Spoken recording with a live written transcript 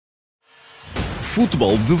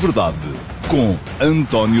Futebol de Verdade com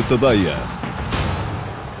António Tadeia.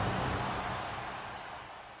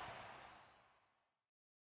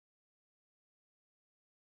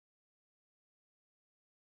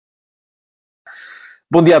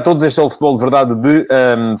 Bom dia a todos, este é o Futebol de Verdade de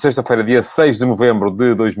sexta-feira, dia 6 de novembro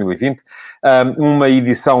de 2020. Uma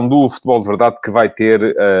edição do Futebol de Verdade que vai ter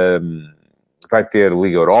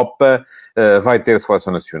Liga Europa, vai ter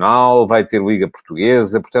Seleção Nacional, vai ter Liga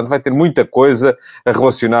Portuguesa, portanto vai ter muita coisa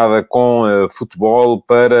relacionada com futebol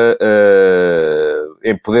para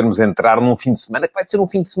podermos entrar num fim de semana, que vai ser um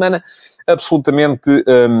fim de semana absolutamente,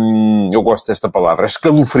 eu gosto desta palavra,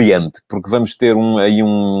 escalofriante, porque vamos ter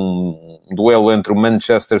um duelo entre o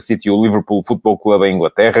Manchester City e o Liverpool Football Club em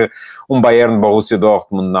Inglaterra, um Bayern Borussia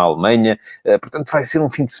Dortmund na Alemanha, portanto vai ser um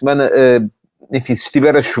fim de semana... Enfim, se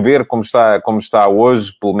estiver a chover, como está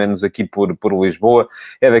hoje, pelo menos aqui por Lisboa,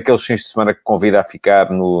 é daqueles fins de semana que convida a ficar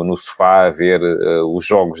no sofá a ver os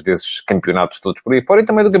jogos desses campeonatos todos por aí fora, e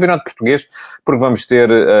também do campeonato português, porque vamos ter,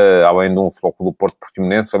 além de um Futebol Clube Porto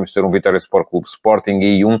Portimonense, vamos ter um Vitória Sport Clube Sporting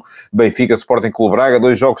e um Benfica Sporting Clube Braga,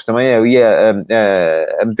 dois jogos também ali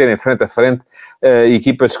a meterem frente a frente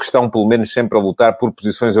equipas que estão, pelo menos, sempre a lutar por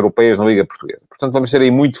posições europeias na Liga Portuguesa. Portanto, vamos ter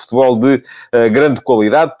aí muito futebol de grande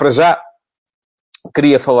qualidade. Para já,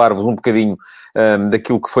 queria falar-vos um bocadinho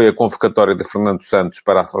daquilo que foi a convocatória de Fernando Santos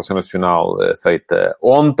para a Seleção Nacional feita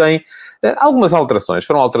ontem. Algumas alterações,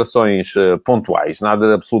 foram alterações pontuais,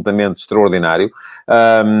 nada absolutamente extraordinário.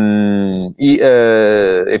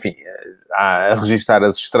 Enfim, a registrar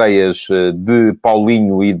as estreias de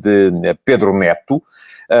Paulinho e de Pedro Neto.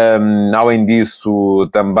 Além disso,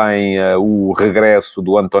 também o regresso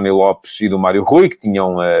do António Lopes e do Mário Rui, que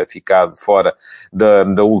tinham ficado fora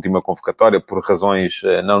da última convocatória por razões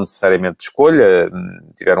não necessariamente de escolha,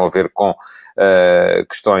 tiveram a ver com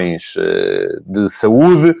questões de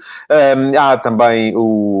saúde. Há também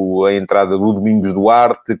a entrada do Domingos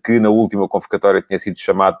Duarte, que na última convocatória tinha sido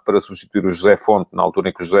chamado para substituir o José Fonte, na altura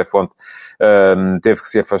em que o José Fonte teve que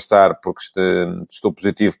se afastar porque testou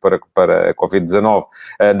positivo para a Covid-19.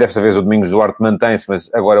 Desta vez o Domingos Duarte mantém-se,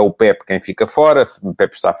 mas agora é o Pepe quem fica fora. O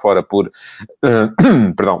Pepe está fora por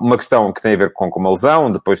perdão, uma questão que tem a ver com uma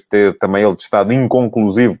lesão, depois de ter também ele testado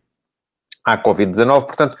inconclusivo à Covid-19.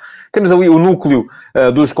 Portanto, temos ali o núcleo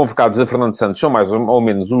dos convocados a Fernando Santos, são mais ou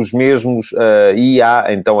menos os mesmos, e há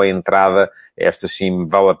então a entrada, esta sim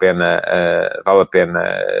vale a pena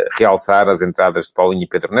realçar as entradas de Paulinho e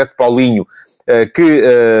Pedro Neto. Paulinho, que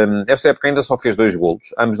esta época ainda só fez 2 golos,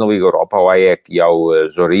 ambos na Liga Europa, ao AEK e ao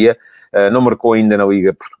Joria, não marcou ainda na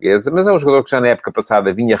Liga Portuguesa, mas é um jogador que já na época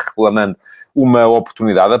passada vinha reclamando uma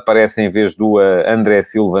oportunidade, aparece em vez do André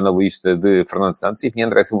Silva na lista de Fernando Santos. Enfim,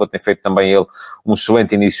 André Silva tem feito também ele um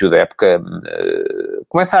excelente início da época.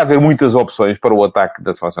 Começa a haver muitas opções para o ataque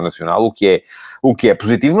da Seleção Nacional, o que é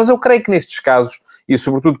positivo, mas eu creio que nestes casos, e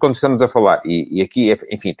sobretudo quando estamos a falar, e aqui,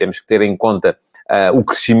 enfim, temos que ter em conta o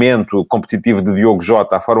crescimento competitivo de Diogo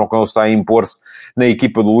Jota, a forma como ele está a impor-se na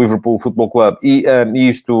equipa do Liverpool Football Club, e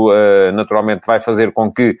isto naturalmente vai fazer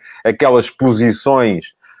com que aquelas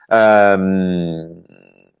posições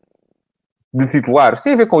de titulares,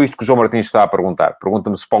 tem a ver com isto que o João Martins está a perguntar.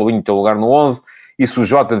 Pergunta-me se Paulinho tem lugar no 11 e se o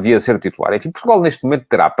Jota devia ser titular. Enfim, Portugal neste momento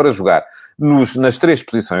terá para jogar nas 3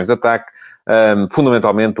 posições de ataque,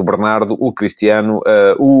 fundamentalmente o Bernardo, o Cristiano,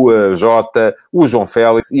 o Jota, o João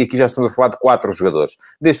Félix, e aqui já estamos a falar de 4 jogadores.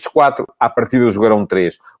 Destes 4, à partida jogarão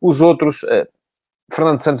 3. Os outros...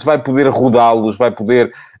 Fernando Santos vai poder rodá-los, vai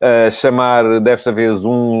poder chamar desta vez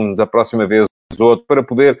uns, da próxima vez outro, para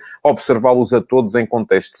poder observá-los a todos em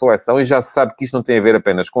contexto de seleção, e já se sabe que isto não tem a ver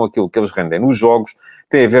apenas com aquilo que eles rendem nos jogos,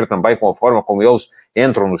 tem a ver também com a forma como eles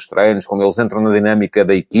entram nos treinos, como eles entram na dinâmica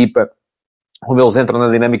da equipa, como eles entram na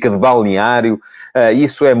dinâmica de balneário.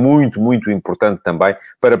 Isso é muito, muito importante também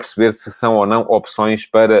para perceber se são ou não opções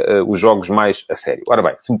para os jogos mais a sério. Ora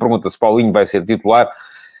bem, se me pergunta se Paulinho vai ser titular,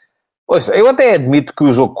 ouça, eu até admito que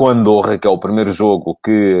o jogo com Andorra, que é o primeiro jogo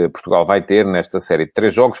que Portugal vai ter nesta série de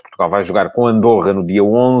 3 jogos, Portugal vai jogar com Andorra no dia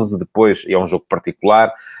 11, depois, é um jogo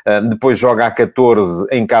particular, depois joga a 14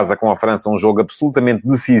 em casa com a França, um jogo absolutamente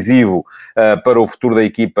decisivo para o futuro da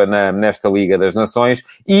equipa nesta Liga das Nações,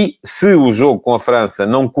 e se o jogo com a França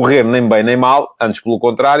não correr nem bem nem mal, antes pelo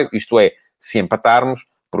contrário, isto é, se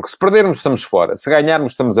empatarmos, porque se perdermos estamos fora, se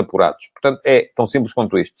ganharmos estamos apurados. Portanto, é tão simples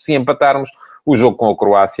quanto isto. Se empatarmos, o jogo com a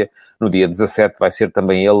Croácia, no dia 17, vai ser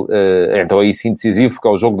também ele, então aí sim decisivo, porque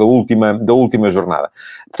é o jogo da última jornada.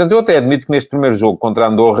 Portanto, eu até admito que neste primeiro jogo contra a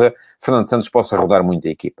Andorra, Fernando Santos possa rodar muito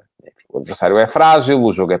a equipa. Enfim, o adversário é frágil,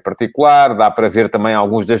 o jogo é particular, dá para ver também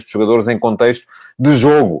alguns destes jogadores em contexto de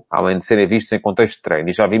jogo, além de serem vistos em contexto de treino.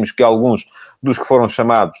 E já vimos que alguns dos que foram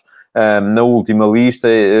chamados na última lista,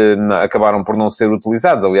 acabaram por não ser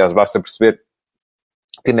utilizados. Aliás, basta perceber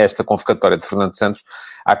que nesta convocatória de Fernando Santos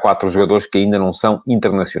há 4 jogadores que ainda não são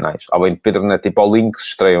internacionais. Além de Pedro Neto e Paulinho, que se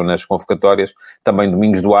estreiam nas convocatórias, também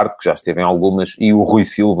Domingos Duarte, que já esteve em algumas, e o Rui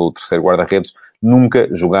Silva, o terceiro guarda-redes, nunca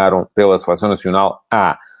jogaram pela Seleção Nacional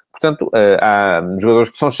A. Portanto, há jogadores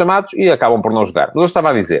que são chamados e acabam por não jogar. Mas eu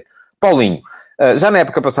estava a dizer, Paulinho, já na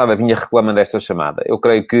época passada vinha reclamando esta chamada. Eu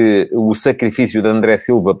creio que o sacrifício de André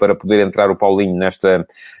Silva para poder entrar o Paulinho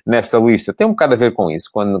nesta lista tem um bocado a ver com isso,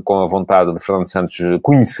 com a vontade de Fernando Santos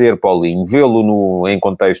conhecer Paulinho, vê-lo em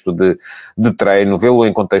contexto de treino, vê-lo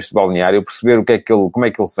em contexto de balneário, perceber como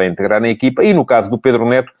é que ele se vai integrar na equipa. E no caso do Pedro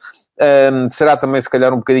Neto, será também se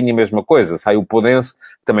calhar um bocadinho a mesma coisa. Sai o Podense,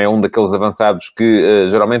 que também é um daqueles avançados que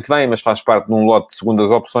geralmente vem, mas faz parte de um lote de segundas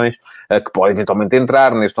opções, que pode eventualmente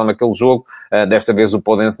entrar neste ou naquele jogo. Desta vez o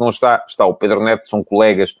Podense não está o Pedro Neto, são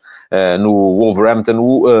colegas no Wolverhampton.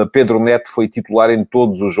 O Pedro Neto foi titular em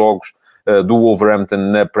todos os jogos do Wolverhampton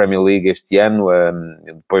na Premier League este ano,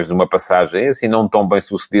 depois de uma passagem assim não tão bem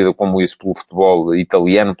sucedida como isso pelo futebol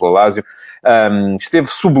italiano, pela Lazio. Esteve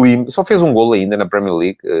sublime, só fez um golo ainda na Premier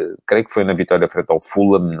League, creio que foi na vitória frente ao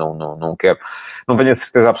Fulham, não tenho a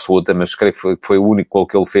certeza absoluta, mas creio que foi o único golo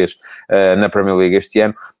que ele fez na Premier League este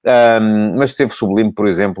ano. Mas esteve sublime, por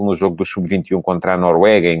exemplo, no jogo do Sub-21 contra a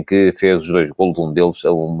Noruega, em que fez os 2 golos, um deles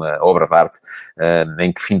a uma obra de arte,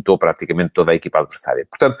 em que fintou praticamente toda a equipa adversária.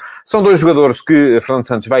 Portanto, são 2 jogadores que Fernando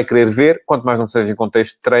Santos vai querer ver, quanto mais não seja em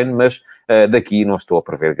contexto de treino, mas daqui não estou a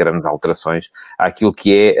prever grandes alterações àquilo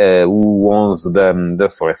que é o 11 da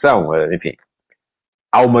seleção. Enfim,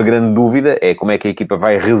 há uma grande dúvida, é como é que a equipa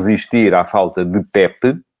vai resistir à falta de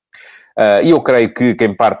Pepe. E eu creio que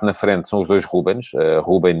quem parte na frente são os 2 Rúbens,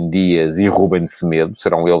 Rúben Dias e Rúben Semedo,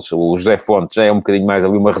 serão eles. O José Fonte já é um bocadinho mais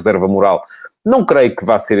ali uma reserva moral, não creio que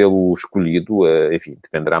vá ser ele o escolhido, enfim,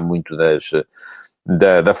 dependerá muito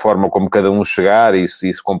da forma como cada um chegar e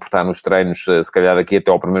se comportar nos treinos, se calhar daqui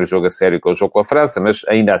até ao primeiro jogo a sério, que é o jogo com a França, mas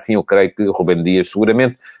ainda assim eu creio que Rúben Dias,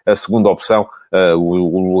 seguramente, a segunda opção,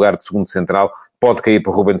 o lugar de segundo central, pode cair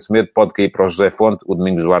para o Rúben Semedo, pode cair para o José Fonte, o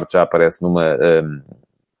Domingos Duarte já aparece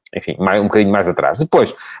enfim, um bocadinho mais atrás.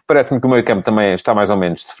 Depois, parece-me que o meio-campo também está mais ou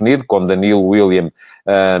menos definido, com Danilo, William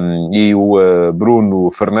e o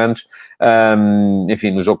Bruno Fernandes.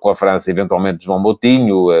 Enfim, no jogo com a França, eventualmente João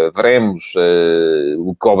Moutinho, veremos,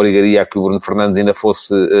 o que obrigaria a que o Bruno Fernandes ainda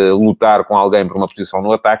fosse lutar com alguém por uma posição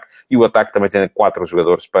no ataque, e o ataque também tem 4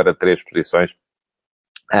 jogadores para 3 posições,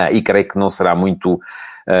 e creio que não será muito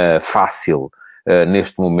fácil,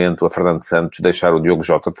 neste momento, a Fernando Santos deixar o Diogo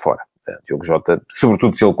Jota de fora. Diogo Jota,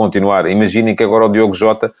 sobretudo se ele continuar, imaginem que agora o Diogo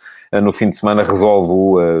Jota no fim de semana resolve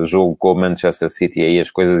o jogo com o Manchester City, e aí as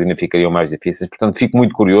coisas ainda ficariam mais difíceis. Portanto, fico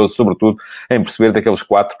muito curioso, sobretudo, em perceber daqueles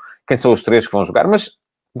 4, quem são os 3 que vão jogar, mas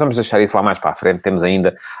vamos deixar isso lá mais para a frente. Temos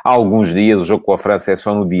ainda alguns dias. O jogo com a França é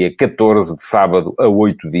só no dia 14 de sábado, a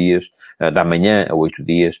 8 dias, da manhã a 8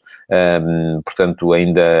 dias. Portanto,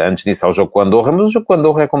 ainda antes disso há o jogo com a Andorra, mas o jogo com a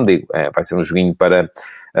Andorra é como digo, vai ser um joguinho para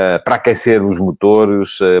aquecer os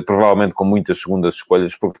motores, provavelmente com muitas segundas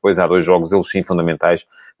escolhas, porque depois há 2 jogos, eles sim fundamentais,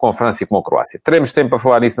 com a França e com a Croácia. Teremos tempo para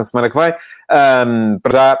falar nisso na semana que vem.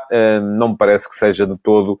 Para já, não me parece que seja de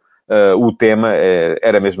todo o tema,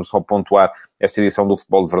 era mesmo só pontuar esta edição do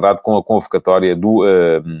Futebol de Verdade com a convocatória do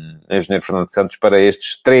engenheiro Fernando Santos para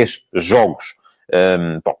estes 3 jogos.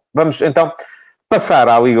 Bom, vamos então passar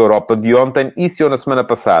à Liga Europa de ontem. E se eu na semana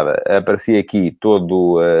passada apareci aqui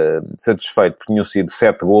todo satisfeito porque tinham sido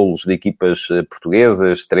 7 golos de equipas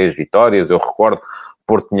portuguesas, 3 vitórias, eu recordo,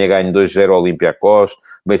 Porto tinha ganho 2-0 ao Olympiacos,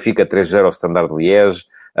 Benfica 3-0 ao Standard de Liège,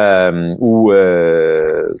 o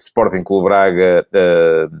Sporting Clube Braga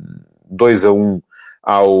 2-1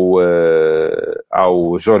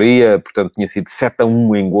 ao Joria, portanto tinha sido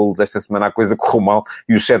 7-1 em golos. Esta semana a coisa correu mal,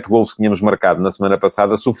 e os 7 golos que tínhamos marcado na semana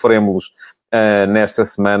passada sofremos nesta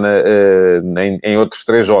semana em outros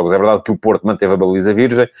 3 jogos. É verdade que o Porto manteve a baliza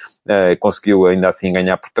virgem, conseguiu ainda assim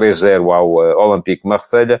ganhar por 3-0 ao Olympique de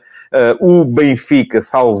Marselha. O Benfica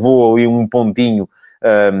salvou ali um pontinho,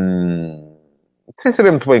 sem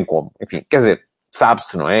saber muito bem como. Enfim, quer dizer,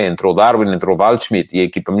 sabe-se, não é? Entrou Darwin, entrou Waldschmidt, e a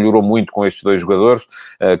equipa melhorou muito com estes 2 jogadores,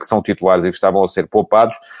 que são titulares e que estavam a ser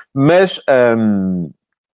poupados, mas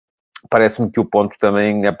parece-me que o ponto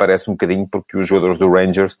também aparece um bocadinho porque os jogadores do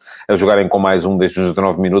Rangers, a jogarem com mais um desde os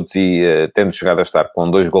 19 minutos e tendo chegado a estar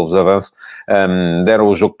com 2 golos de avanço, deram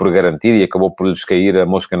o jogo por garantido e acabou por lhes cair a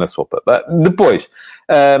mosca na sopa. Depois,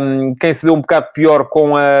 Quem se deu um bocado pior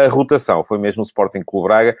com a rotação foi mesmo o Sporting Clube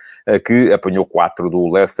Braga, que apanhou 4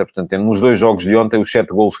 do Leicester. Portanto, nos 2 jogos de ontem, os 7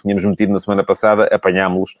 golos que tínhamos metido na semana passada,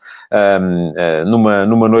 apanhámos-los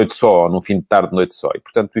numa noite só, num fim de tarde, noite só. E,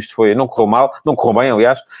 portanto, isto não correu mal, não correu bem,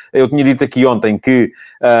 aliás. Eu tinha dito aqui ontem que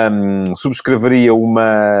subscreveria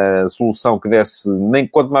uma solução que desse, nem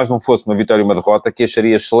quanto mais não fosse uma vitória e uma derrota, que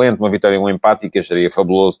acharia excelente uma vitória e um empate, e que acharia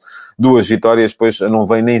fabuloso 2 vitórias, pois não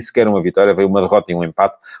vem nem sequer uma vitória, veio uma derrota e um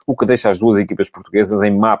empate, o que deixa as 2 equipas portuguesas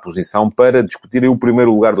em má posição para discutirem o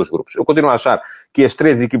primeiro lugar dos grupos. Eu continuo a achar que as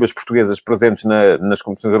 3 equipas portuguesas presentes nas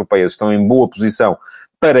competições europeias estão em boa posição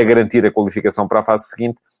para garantir a qualificação para a fase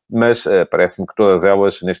seguinte, mas parece-me que todas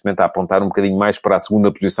elas, neste momento, a apontar um bocadinho mais para a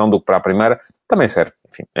segunda posição do que para a primeira, também serve.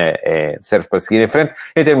 Enfim, serve para seguir em frente.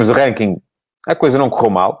 Em termos de ranking, a coisa não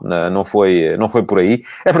correu mal, não foi por aí.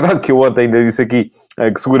 É verdade que eu ontem ainda disse aqui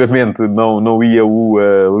que seguramente não ia o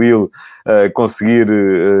Lille conseguir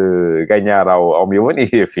ganhar ao Milan,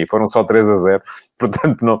 e enfim, foram só 3-0.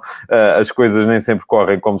 Portanto, as coisas nem sempre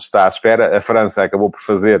correm como se está à espera. A França acabou por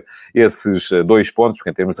fazer esses 2 pontos,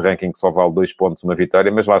 porque em termos de ranking só vale 2 pontos uma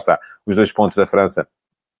vitória, mas lá está, os 2 pontos da França,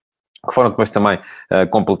 que foram depois também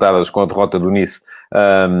completadas com a derrota do Nice,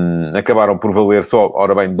 acabaram por valer só,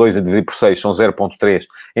 ora bem, 2 a dividir por 6 são 0.3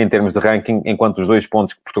 em termos de ranking, enquanto os 2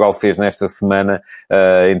 pontos que Portugal fez nesta semana,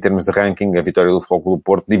 em termos de ranking, a vitória do Futebol Clube do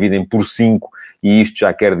Porto, dividem por 5, e isto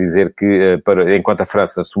já quer dizer que, enquanto a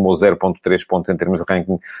França somou 0.3 pontos em termos de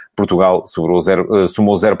ranking, Portugal somou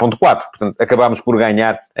 0.4. Portanto, acabámos por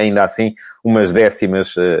ganhar, ainda assim, umas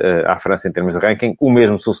décimas à França em termos de ranking. O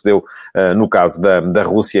mesmo sucedeu no caso da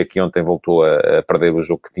Rússia, que ontem voltou a perder o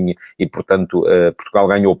jogo que tinha, e, portanto, Portugal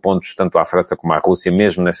ganhou pontos tanto à França como à Rússia,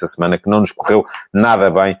 mesmo nesta semana, que não nos correu nada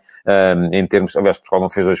bem em termos... Aliás, Portugal não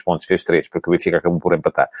fez 2 pontos, fez 3, porque o Benfica acabou por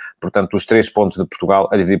empatar. Portanto, os 3 pontos de Portugal,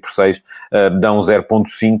 a dividir por 6, dão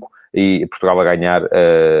 0.5, e Portugal a ganhar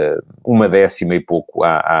uma décima e pouco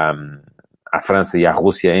à França e à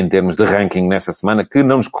Rússia em termos de ranking nesta semana, que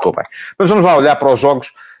não nos correu bem. Mas vamos lá olhar para os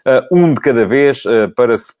jogos, um de cada vez,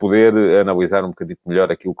 para se poder analisar um bocadinho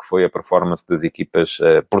melhor aquilo que foi a performance das equipas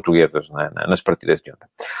portuguesas nas partidas de ontem.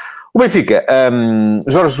 O Benfica,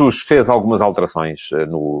 Jorge Jesus fez algumas alterações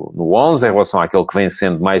no 11, em relação àquele que vem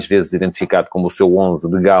sendo mais vezes identificado como o seu 11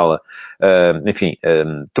 de gala.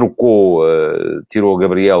 Trocou, tirou o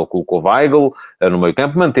Gabriel, colocou Weigl no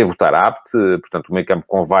meio-campo, manteve o Taarabt, portanto, o meio-campo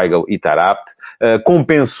com Weigl e Taarabt,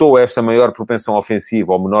 compensou esta maior propensão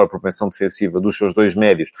ofensiva ou menor propensão defensiva dos seus 2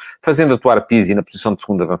 médios, fazendo atuar Pizzi na posição de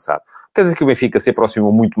segundo avançado. Quer dizer que o Benfica se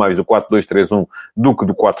aproximou muito mais do 4-2-3-1 do que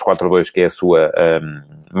do 4-4-2, que é a sua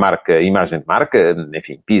imagem de marca.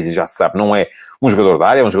 Enfim, Pizzi, já se sabe, não é um jogador da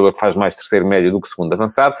área, é um jogador que faz mais terceiro médio do que segundo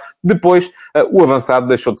avançado. Depois, o avançado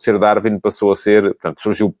deixou de ser Darwin, passou a ser, portanto,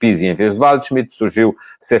 surgiu Pizzi em vez de Waldschmidt, surgiu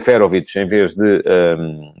Seferovic em vez de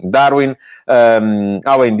Darwin.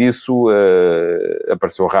 Além disso,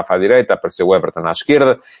 apareceu o Rafa à direita, apareceu o Everton à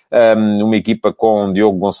esquerda, uma equipa com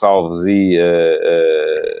Diogo Gonçalves e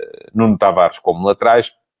Nuno Tavares como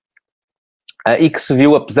laterais, e que se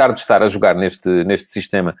viu, apesar de estar a jogar neste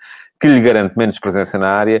sistema que lhe garante menos presença na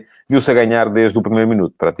área, viu-se a ganhar desde o primeiro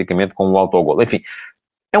minuto, praticamente, com um autogol. Enfim,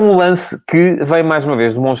 é um lance que vem mais uma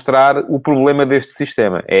vez demonstrar o problema deste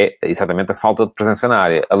sistema. É exatamente a falta de presença na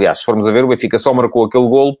área. Aliás, se formos a ver, o Benfica só marcou aquele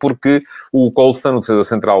golo porque o Colston, o defesa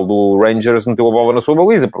central do Rangers, meteu a bola na sua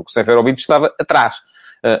baliza, porque o Seferovic estava atrás.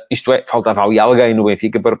 Isto é, faltava ali alguém no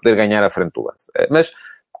Benfica para poder ganhar à frente do lance. Mas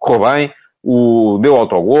correu bem, deu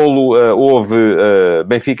autogolo, houve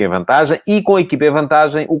Benfica em vantagem, e com a equipa em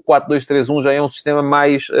vantagem, o 4-2-3-1 já é um sistema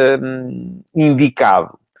mais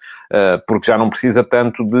indicado, porque já não precisa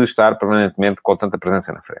tanto de estar permanentemente com tanta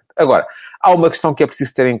presença na frente. Agora, há uma questão que é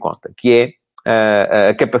preciso ter em conta, que é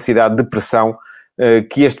a capacidade de pressão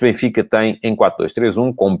que este Benfica tem em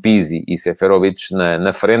 4-2-3-1, com Pizzi e Seferovic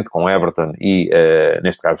na frente, com Everton e,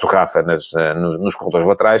 neste caso, o Rafa nos corredores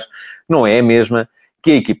laterais. Não é a mesma que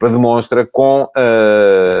a equipa demonstra com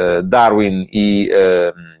Darwin e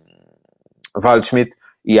Waldschmidt,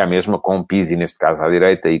 e a mesma com Pizzi, neste caso, à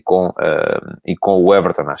direita, e com o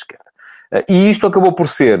Everton à esquerda. E isto acabou por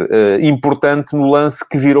ser importante no lance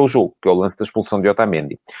que virou o jogo, que é o lance da expulsão de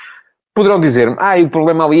Otamendi. Poderão dizer-me, o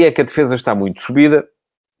problema ali é que a defesa está muito subida,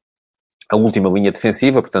 a última linha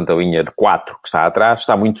defensiva, portanto a linha de 4 que está atrás,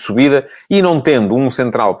 está muito subida, e não tendo um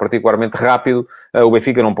central particularmente rápido, o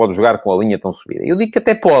Benfica não pode jogar com a linha tão subida. Eu digo que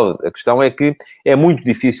até pode, a questão é que é muito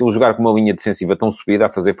difícil jogar com uma linha defensiva tão subida a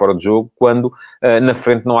fazer fora de jogo, quando na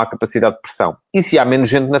frente não há capacidade de pressão. E se há menos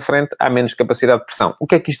gente na frente, há menos capacidade de pressão. O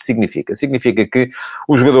que é que isto significa? Significa que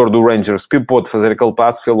o jogador do Rangers que pôde fazer aquele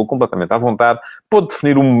passe, fê-lo completamente à vontade, pôde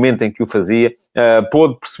definir o momento em que o fazia,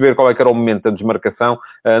 pôde perceber qual é que era o momento da desmarcação,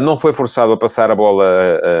 não foi forçado a passar a bola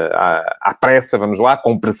à pressa, vamos lá,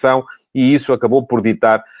 com pressão, e isso acabou por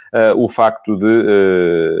ditar o facto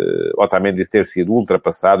de Otamendi ter sido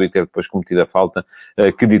ultrapassado e ter depois cometido a falta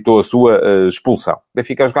que ditou a sua expulsão. O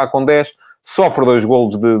Benfica a jogar com 10, sofre 2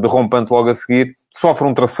 golos de rompante logo a seguir, sofre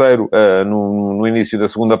um terceiro no início da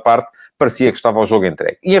segunda parte, parecia que estava o jogo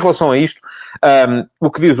entregue. E em relação a isto,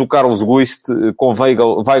 o que diz o Carlos Guist, com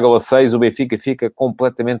Weigl a 6, o Benfica fica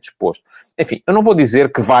completamente exposto. Enfim, eu não vou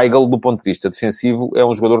dizer que Weigl, do ponto de vista defensivo, é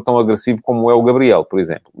um jogador tão agressivo como é o Gabriel, por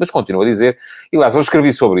exemplo. Mas continuo a dizer, e lá, eu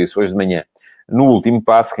escrevi sobre isso hoje de manhã, no último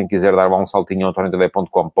passo. Quem quiser dar um saltinho ao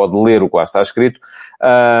antonio.tv.com pode ler o que lá está escrito,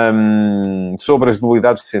 sobre as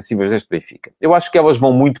debilidades defensivas deste Benfica. Eu acho que elas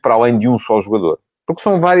vão muito para além de um só jogador. Porque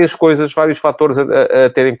são várias coisas, vários fatores a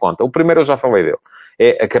ter em conta. O primeiro eu já falei dele.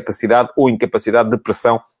 É a capacidade ou incapacidade de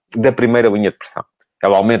pressão da primeira linha de pressão.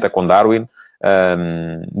 Ela aumenta com Darwin,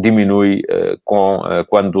 diminui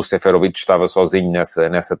quando o Seferovic estava sozinho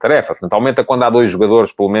nessa tarefa. Portanto, aumenta quando há 2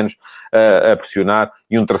 jogadores, pelo menos, a pressionar,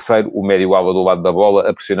 e um terceiro, o médio ala do lado da bola,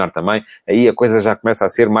 a pressionar também. Aí a coisa já começa a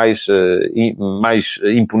ser mais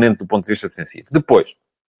imponente do ponto de vista defensivo. Depois,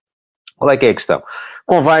 qual é que é a questão?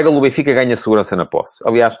 Com Weigl, o Benfica ganha segurança na posse.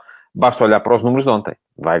 Aliás, basta olhar para os números de ontem.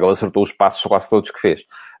 Weigl acertou os passos quase todos que fez.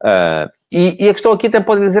 E a questão aqui até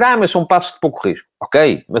pode dizer, mas são passos de pouco risco.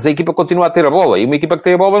 Ok, mas a equipa continua a ter a bola. E uma equipa que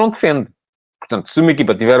tem a bola não defende. Portanto, se uma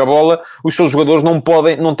equipa tiver a bola, os seus jogadores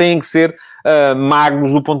não têm que ser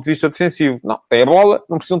magos do ponto de vista defensivo. Não, têm a bola,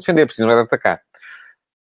 não precisam defender, precisam de atacar.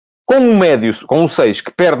 Com um médio, com um 6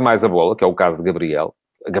 que perde mais a bola, que é o caso de Gabriel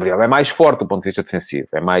é mais forte do ponto de vista defensivo,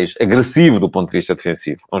 é mais agressivo do ponto de vista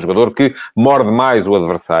defensivo. É um jogador que morde mais o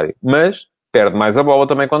adversário, mas perde mais a bola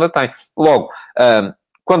também quando a tem. Logo,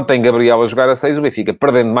 quando tem Gabriel a jogar a 6, o Benfica,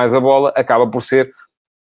 perdendo mais a bola, acaba por ser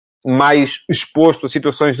mais exposto a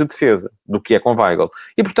situações de defesa do que é com Weigl.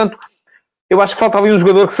 E, portanto, eu acho que falta ali um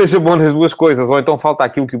jogador que seja bom nas duas coisas, ou então falta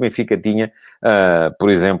aquilo que o Benfica tinha, por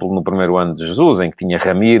exemplo, no primeiro ano de Jesus, em que tinha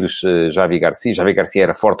Ramires, Javi Garcia. Javi Garcia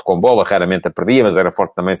era forte com bola, raramente a perdia, mas era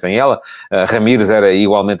forte também sem ela. Ramires era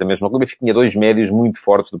igualmente a mesma coisa. O Benfica tinha 2 médios muito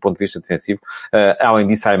fortes do ponto de vista defensivo. Além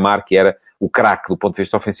disso, Aimar, que era o craque do ponto de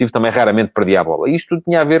vista ofensivo, também raramente perdia a bola. E isto tudo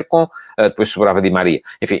tinha a ver com... depois sobrava Di Maria.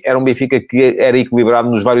 Enfim, era um Benfica que era equilibrado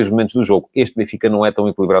nos vários momentos do jogo. Este Benfica não é tão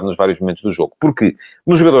equilibrado nos vários momentos do jogo. Porque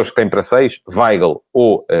nos jogadores que têm para 6, Weigl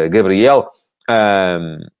ou Gabriel,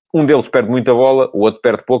 um deles perde muita bola, o outro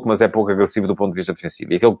perde pouco, mas é pouco agressivo do ponto de vista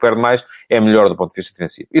defensivo. E aquele que perde mais é melhor do ponto de vista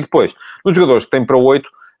defensivo. E depois, nos jogadores que têm para 8,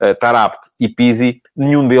 Tarabt e Pizzi,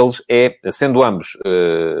 nenhum deles é, sendo ambos...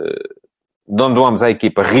 dando ambos à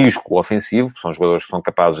equipa risco ofensivo, são jogadores que são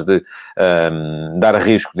capazes de dar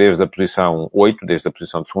risco desde a posição 8, desde a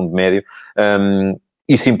posição de segundo médio,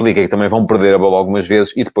 isso implica que também vão perder a bola algumas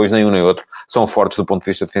vezes e depois nem um nem outro são fortes do ponto de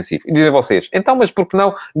vista defensivo. E dizem vocês, então, mas por que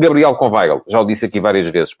não Gabriel com Weigl? Já o disse aqui várias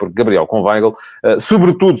vezes, porque Gabriel com Weigl,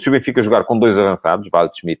 sobretudo se o Benfica jogar com 2 avançados,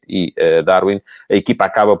 Waldschmidt e Darwin, a equipa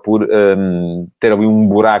acaba por ter ali um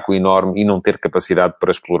buraco enorme e não ter capacidade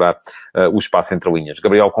para explorar o espaço entre linhas.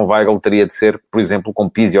 Gabriel com Weigl teria de ser, por exemplo, com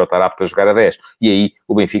Pizzi ou Tarap para jogar a 10. E aí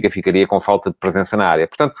o Benfica ficaria com falta de presença na área.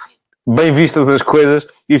 Portanto, bem vistas as coisas,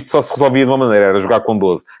 isto só se resolvia de uma maneira, era jogar com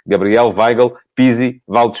 12. Gabriel, Weigl, Pizzi,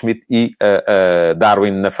 Waldschmidt e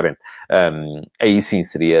Darwin na frente. Aí sim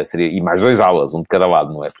seria... E mais 2 alas, um de cada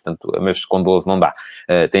lado, não é? Portanto, mas com 12 não dá.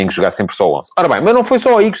 Tem que jogar sempre só 11. Ora bem, mas não foi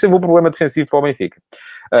só aí que esteve o problema defensivo para o Benfica.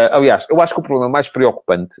 Aliás, eu acho que o problema mais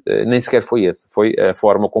preocupante nem sequer foi esse. Foi a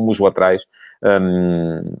forma como os laterais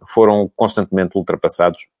foram constantemente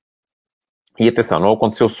ultrapassados. E atenção, não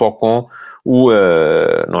aconteceu só com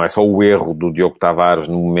não é só o erro do Diogo Tavares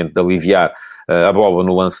no momento de aliviar a bola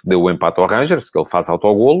no lance que deu o empate ao Rangers, que ele faz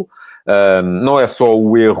autogolo. Não é só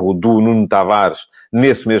o erro do Nuno Tavares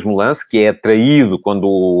nesse mesmo lance, que é traído quando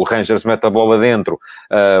o Rangers mete a bola dentro,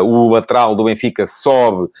 o lateral do Benfica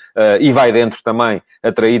sobe e vai dentro também,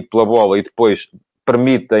 atraído pela bola, e depois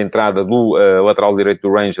permite a entrada do lateral direito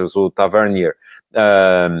do Rangers, o Tavernier,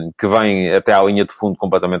 que vem até à linha de fundo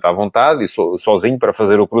completamente à vontade e sozinho para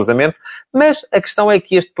fazer o cruzamento. Mas a questão é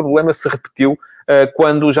que este problema se repetiu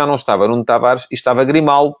quando já não estava Nuno Tavares e estava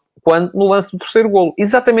Grimaldo, quando no lance do terceiro golo.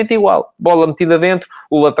 Exatamente igual. Bola metida dentro,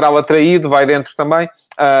 o lateral atraído, vai dentro também,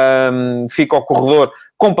 fica ao corredor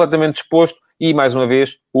completamente exposto e, mais uma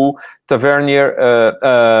vez, o Tavernier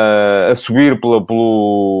a subir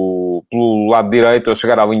pelo lado direito, a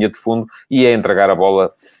chegar à linha de fundo e a entregar a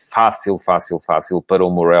bola fácil para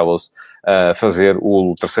o Morelos fazer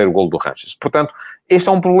o terceiro golo do Rangers. Portanto, este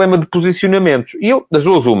é um problema de posicionamentos. E eu, das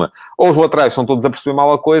duas, uma. Ou os laterais estão todos a perceber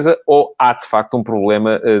mal a coisa, ou há, de facto, um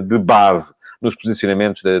problema de base nos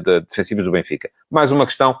posicionamentos defensivos do Benfica. Mais uma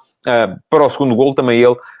questão, para o segundo golo, também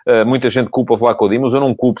ele, muita gente culpa o Vlaco Dimos, eu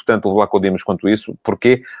não culpo tanto o Vlaco Dimos quanto isso.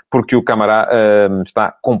 Porquê? Porque o Camará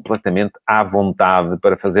está completamente à vontade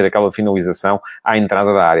para fazer aquela finalização à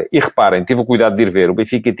entrada da área. E reparem, tive o cuidado de ir ver, o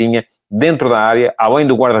Benfica tinha, dentro da área, além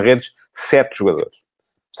do guarda-redes, 7 jogadores.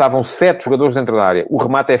 Estavam 7 jogadores dentro da área. O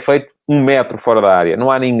remate é feito 1 metro fora da área.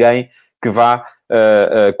 Não há ninguém que vá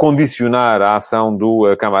condicionar a ação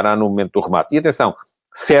do Camará no momento do remate. E atenção,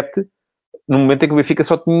 7, no momento em que o Benfica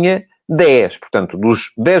só tinha 10. Portanto,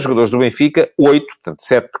 dos 10 jogadores do Benfica, 8, portanto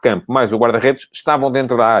 7 de campo, mais o guarda-redes, estavam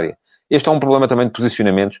dentro da área. Este é um problema também de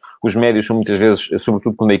posicionamentos. Os médios são muitas vezes,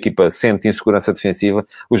 sobretudo quando a equipa sente insegurança defensiva,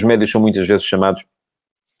 os médios são muitas vezes chamados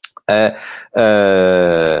a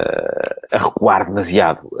recuar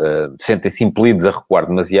demasiado. Sentem-se impelidos a recuar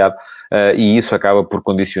demasiado e isso acaba por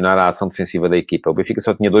condicionar a ação defensiva da equipa. O Benfica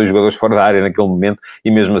só tinha 2 jogadores fora da área naquele momento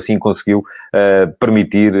e mesmo assim conseguiu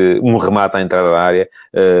permitir um remate à entrada da área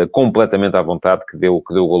completamente à vontade que deu o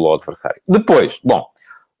golo ao adversário. Depois, bom,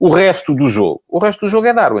 o resto do jogo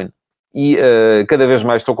é Darwin. E cada vez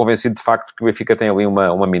mais estou convencido de facto que o Benfica tem ali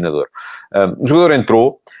uma minador. O jogador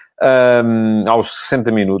entrou aos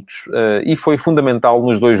 60 minutos e foi fundamental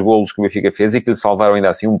nos 2 golos que o Benfica fez e que lhe salvaram ainda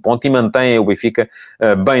assim um ponto e mantém o Benfica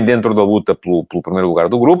bem dentro da luta pelo primeiro lugar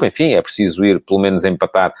do grupo. Enfim, é preciso ir pelo menos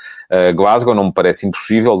empatar Glasgow, não me parece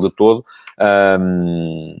impossível de todo.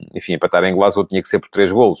 Enfim, empatar em Glasgow tinha que ser por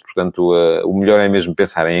 3 golos, portanto o melhor é mesmo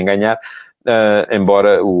pensar em ganhar.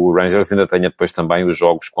 Embora o Rangers ainda tenha depois também os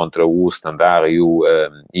jogos contra o Standard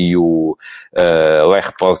e o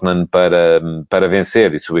Lech Poznan para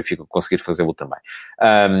vencer, e se o Benfica conseguir fazê-lo também.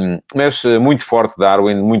 Mas muito forte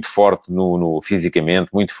Darwin, muito forte fisicamente,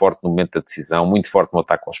 muito forte no momento da decisão, muito forte no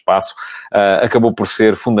ataque ao espaço, acabou por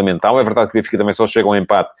ser fundamental. É verdade que o Benfica também só chega ao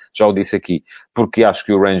empate, já o disse aqui, porque acho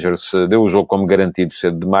que o Rangers deu o jogo como garantido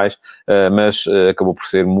cedo demais, mas acabou por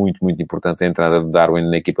ser muito, muito importante a entrada de Darwin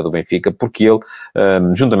na equipa do Benfica, porque ele,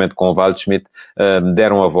 juntamente com o Waldschmidt,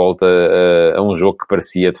 deram a volta a um jogo que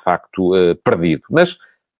parecia, de facto, perdido. Mas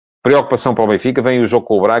preocupação para o Benfica, vem o jogo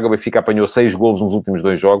com o Braga, o Benfica apanhou 6 golos nos últimos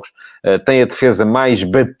 2 jogos, tem a defesa mais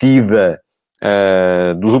batida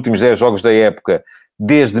dos últimos 10 jogos da época,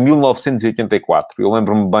 desde 1984. Eu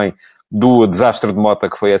lembro-me bem do desastre de Mota,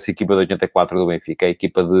 que foi essa equipa de 84 do Benfica, a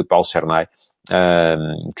equipa de Paulo Chernay,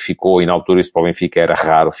 que ficou, e na altura isso para o Benfica era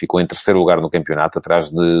raro, ficou em 3º lugar no campeonato, atrás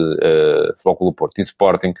de Flóculo do Porto e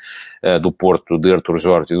Sporting, do Porto de Artur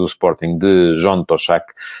Jorge e do Sporting de John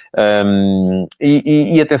Toshak.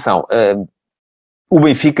 E atenção, o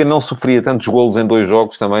Benfica não sofria tantos golos em 2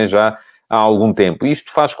 jogos também já há algum tempo. Isto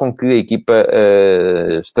faz com que a equipa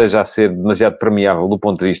esteja a ser demasiado permeável do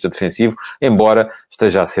ponto de vista defensivo, embora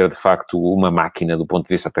esteja a ser, de facto, uma máquina do ponto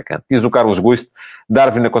de vista atacante. Diz o Carlos Guiste,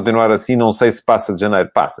 Darwin a continuar assim, não sei se passa de janeiro.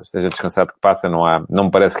 Passa, esteja descansado que passa, não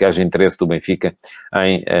me parece que haja interesse do Benfica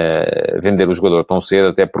em vender o jogador tão cedo,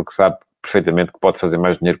 até porque sabe perfeitamente que pode fazer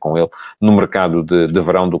mais dinheiro com ele no mercado de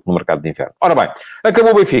verão do que no mercado de inverno. Ora bem,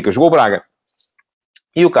 acabou o Benfica, jogou o Braga.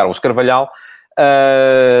 E o Carlos Carvalhal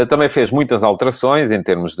também fez muitas alterações em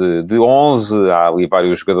termos de 11, há ali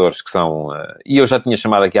vários jogadores que são... e eu já tinha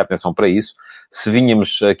chamado aqui a atenção para isso. Se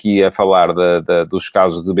vínhamos aqui a falar dos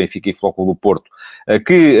casos de Benfica e Flóculo do Porto,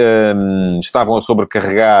 que estavam a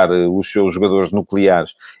sobrecarregar os seus jogadores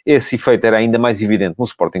nucleares, esse efeito era ainda mais evidente no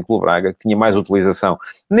Sporting Clube Braga, que tinha mais utilização.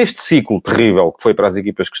 Neste ciclo terrível que foi para as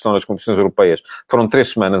equipas que estão nas competições europeias, foram 3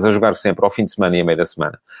 semanas a jogar sempre ao fim de semana e a meio da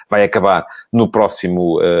semana. Vai acabar no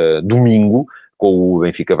próximo domingo, com o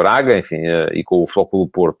Benfica Braga, enfim, e com o Flóculo do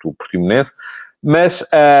Porto, o Portimonense, mas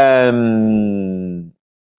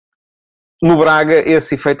no Braga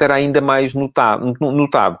esse efeito era ainda mais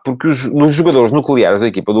notado porque os jogadores nucleares da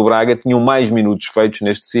equipa do Braga tinham mais minutos feitos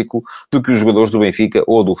neste ciclo do que os jogadores do Benfica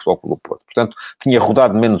ou do Flóculo do Porto. Portanto, tinha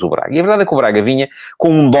rodado menos o Braga. E a verdade é que o Braga vinha com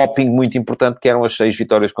um doping muito importante, que eram as 6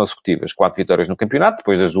 vitórias consecutivas. 4 vitórias no campeonato,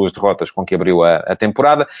 depois das 2 derrotas com que abriu a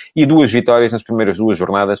temporada, e 2 vitórias nas primeiras 2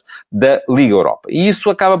 jornadas da Liga Europa. E isso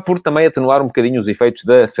acaba por também atenuar um bocadinho os efeitos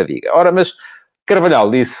da fadiga. Ora, mas Carvalhal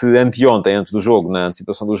disse anteontem, antes do jogo, na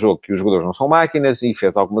antecipação do jogo, que os jogadores não são máquinas e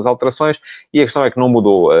fez algumas alterações, e a questão é que não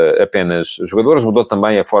mudou apenas os jogadores, mudou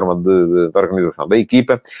também a forma de organização da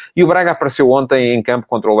equipa, e o Braga apareceu ontem em campo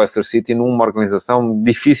contra o Leicester City numa organização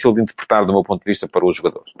difícil de interpretar do meu ponto de vista para os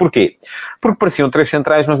jogadores. Porquê? Porque pareciam três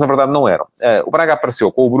centrais, mas na verdade não eram. O Braga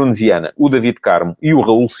apareceu com o Bruno Viana, o David Carmo e o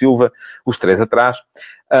Raul Silva, os três atrás.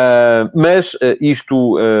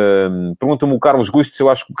 Pergunta-me o Carlos Gusto se eu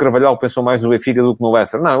acho que o Carvalhal pensou mais no Benfica do que no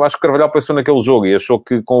Leicester. Não, eu acho que o Carvalhal pensou naquele jogo e achou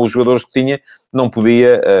que com os jogadores que tinha não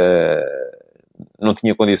podia, não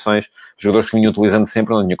tinha condições, os jogadores que vinham utilizando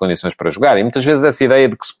sempre não tinham condições para jogar. E muitas vezes essa ideia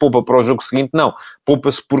de que se poupa para o jogo seguinte, não.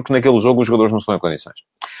 Poupa-se porque naquele jogo os jogadores não estão em condições.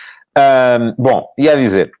 Bom, ia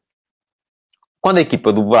dizer, quando a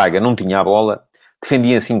equipa do Braga não tinha a bola,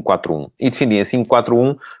 defendia 5-4-1. E defendia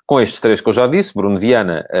 5-4-1 com estes três que eu já disse, Bruno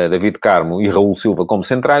Viana, David Carmo e Raul Silva como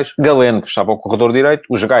centrais. Galeno fechava o corredor direito,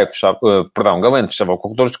 Galeno fechava o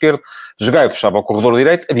corredor esquerdo, Gaio fechava o corredor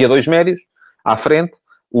direito, havia dois médios à frente,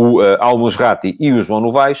 o Al-Musrati e o João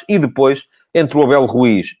Novaes, e depois, entre o Abel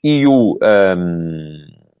Ruiz e o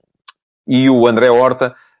André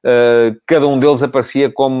Horta, cada um deles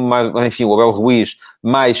aparecia como, o Abel Ruiz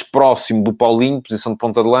mais próximo do Paulinho, posição de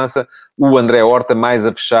ponta de lança, o André Horta mais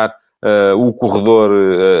a fechar o corredor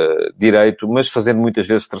direito, mas fazendo muitas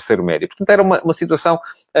vezes terceiro médio. Portanto, era uma situação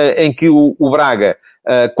em que o Braga,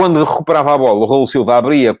 quando recuperava a bola, o Raul Silva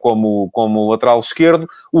abria como lateral esquerdo,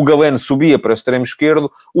 o Galeno subia para extremo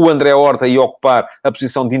esquerdo, o André Horta ia ocupar a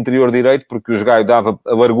posição de interior direito, porque o Gaio dava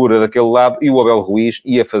a largura daquele lado, e o Abel Ruiz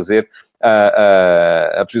ia fazer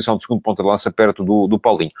a posição de segundo ponta de lança perto do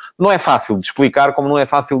Paulinho. Não é fácil de explicar, como não é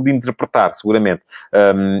fácil de interpretar, seguramente.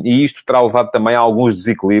 E isto terá levado também a alguns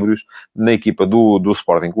desequilíbrios na equipa do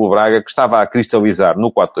Sporting Clube Braga, que estava a cristalizar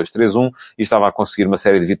no 4-2-3-1 e estava a conseguir uma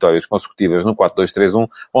série de vitórias consecutivas no 4-2-3-1.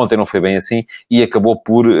 Ontem não foi bem assim e acabou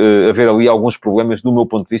por haver ali alguns problemas, do meu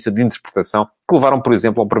ponto de vista, de interpretação, que levaram, por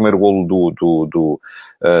exemplo, ao primeiro golo do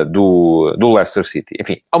Leicester City.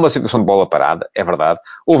 Enfim, há uma situação de bola parada, é verdade.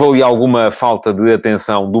 Houve ali alguma falta de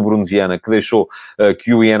atenção do Bruno Viana, que deixou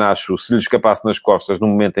que o Iheanacho se lhe escapasse nas costas no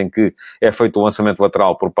momento em que é feito o lançamento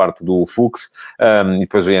lateral por parte do Fuchs, e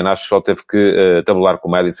depois o Iheanacho só teve que tabular com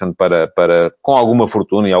o Maddison para, com alguma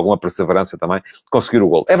fortuna e alguma perseverança também, conseguir o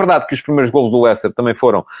golo. É verdade que os primeiros golos do Leicester também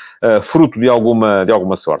foram fruto de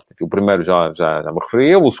alguma sorte. O primeiro já me referi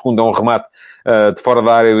eu, o segundo é um remate de fora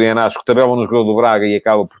da área do Iheanacho, que tabela no jogador do Braga e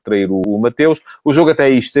acaba por trair o Mateus. O jogo até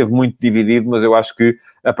aí esteve muito dividido, mas eu acho que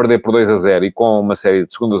a perder por 2-0 e com uma série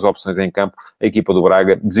de segundas opções em campo, a equipa do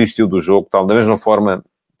Braga desistiu do jogo, tal, da mesma forma,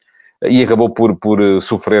 e acabou por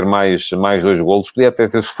sofrer mais dois golos. Podia até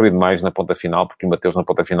ter sofrido mais na ponta final, porque o Mateus na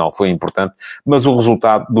ponta final foi importante, mas o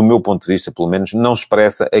resultado, do meu ponto de vista, pelo menos, não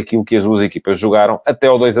expressa aquilo que as duas equipas jogaram até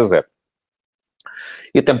ao 2-0.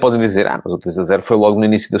 E até me podem dizer, mas o 2-0 foi logo no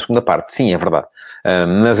início da segunda parte. Sim, é verdade.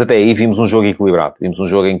 Mas até aí vimos um jogo equilibrado. Vimos um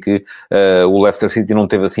jogo em que o Leicester City não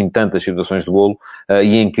teve assim tantas situações de golo,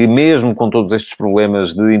 e em que, mesmo com todos estes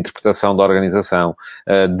problemas de interpretação da organização,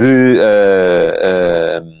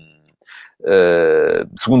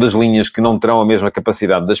 segundas linhas que não terão a mesma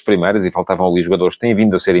capacidade das primeiras, e faltavam ali jogadores que têm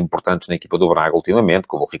vindo a ser importantes na equipa do Braga ultimamente,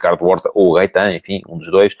 como o Ricardo Horta ou o Gaetan, enfim, um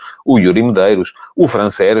dos dois, o Yuri Medeiros, o Fran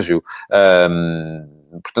Sérgio,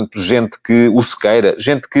 portanto, o Sequeira,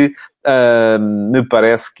 gente que me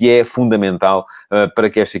parece que é fundamental para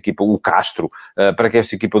que esta equipa, o Castro, para que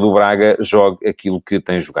esta equipa do Braga jogue aquilo que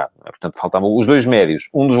tem jogado. Portanto, faltavam os dois médios,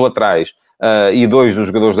 um dos laterais e dois dos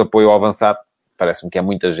jogadores de apoio ao avançado. Parece-me que há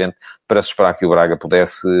muita gente para se esperar que o Braga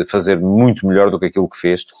pudesse fazer muito melhor do que aquilo que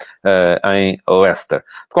fez em Leicester.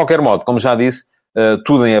 De qualquer modo, como já disse,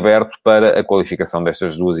 tudo em aberto para a qualificação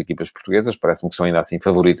destas duas equipas portuguesas. Parece-me que são ainda assim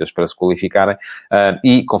favoritas para se qualificarem.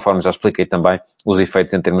 E, conforme já expliquei também, os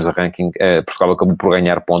efeitos em termos de ranking, Portugal acabou por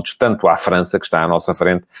ganhar pontos tanto à França, que está à nossa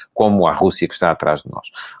frente, como à Rússia, que está atrás de nós.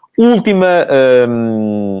 Último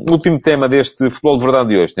tema deste Futebol de Verdade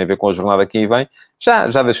de hoje tem a ver com a jornada que aí vem.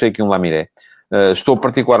 Já deixei aqui um lamiré. Estou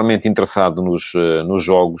particularmente interessado nos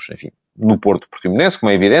jogos, enfim, no Porto Portimonense, como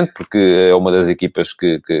é evidente, porque é uma das equipas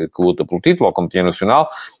que luta pelo título, ao Campeonato Nacional,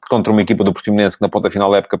 contra uma equipa do Portimonense que na ponta final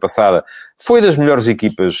da época passada foi das melhores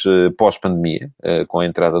equipas pós-pandemia, com a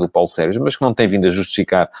entrada do Paulo Sérgio, mas que não tem vindo a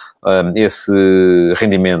justificar esse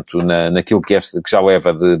rendimento naquilo que já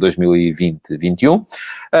leva de 2020-21,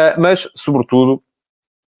 mas, sobretudo,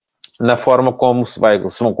 na forma como se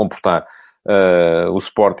vão comportar o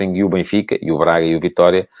Sporting e o Benfica, e o Braga e o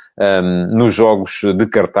Vitória, nos jogos de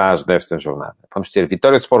cartaz desta jornada. Vamos ter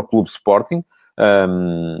Vitória Sport Clube Sporting,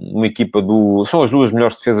 uma equipa são as duas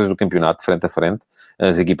melhores defesas do campeonato, frente a frente,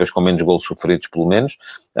 as equipas com menos golos sofridos, pelo menos.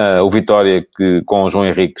 O Vitória, que com o João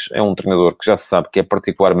Henriques é um treinador que já se sabe que é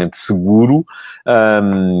particularmente seguro,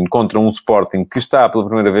 contra um Sporting que está pela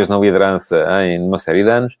primeira vez na liderança em uma série de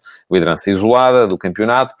anos, liderança isolada do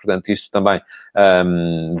campeonato, portanto isto também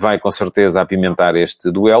vai com certeza apimentar este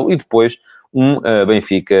duelo. E depois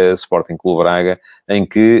Benfica Sporting Clube Braga, em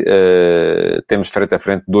que temos frente a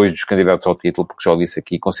frente dois dos candidatos ao título, porque já o disse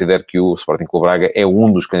aqui, considero que o Sporting Clube Braga é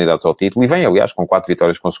um dos candidatos ao título, e vem, aliás, com 4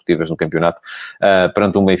 vitórias consecutivas no campeonato,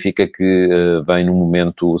 perante um Benfica que vem num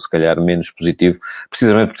momento, se calhar, menos positivo,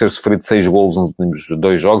 precisamente por ter sofrido 6 golos nos últimos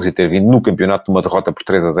 2 jogos e ter vindo no campeonato de uma derrota por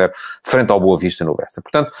 3-0 frente ao Boa Vista no Bessa.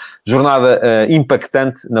 Portanto, jornada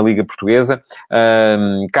impactante na Liga Portuguesa.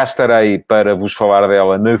 Cá estarei para vos falar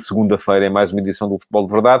dela na segunda-feira, em mais uma edição do Futebol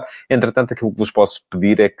de Verdade. Entretanto, aquilo que vos posso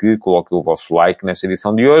pedir é que coloquem o vosso like nesta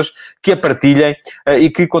edição de hoje, que a partilhem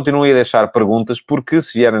e que continuem a deixar perguntas, porque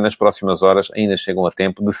se vierem nas próximas horas, ainda chegam a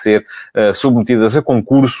tempo de ser submetidas a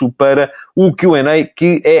concurso para o Q&A,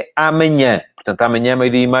 que é amanhã. Portanto, amanhã,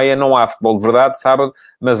 12:30, não há Futebol de Verdade, sábado,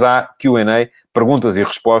 mas há Q&A, perguntas e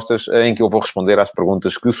respostas, em que eu vou responder às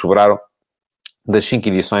perguntas que sobraram das 5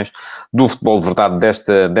 edições do Futebol de Verdade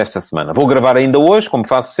desta semana. Vou gravar ainda hoje, como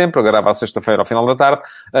faço sempre, eu gravo à sexta-feira ao final da tarde,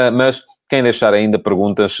 mas quem deixar ainda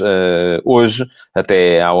perguntas hoje,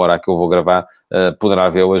 até à hora que eu vou gravar, poderá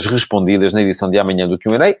vê-las respondidas na edição de amanhã do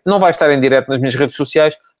Q&A. Não vai estar em direto nas minhas redes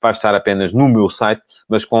sociais, vai estar apenas no meu site,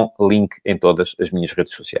 mas com link em todas as minhas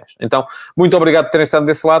redes sociais. Então, muito obrigado por terem estado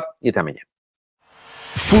desse lado e até amanhã.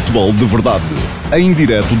 Futebol de Verdade, em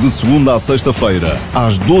direto de segunda a sexta-feira,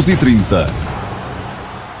 às 12h30.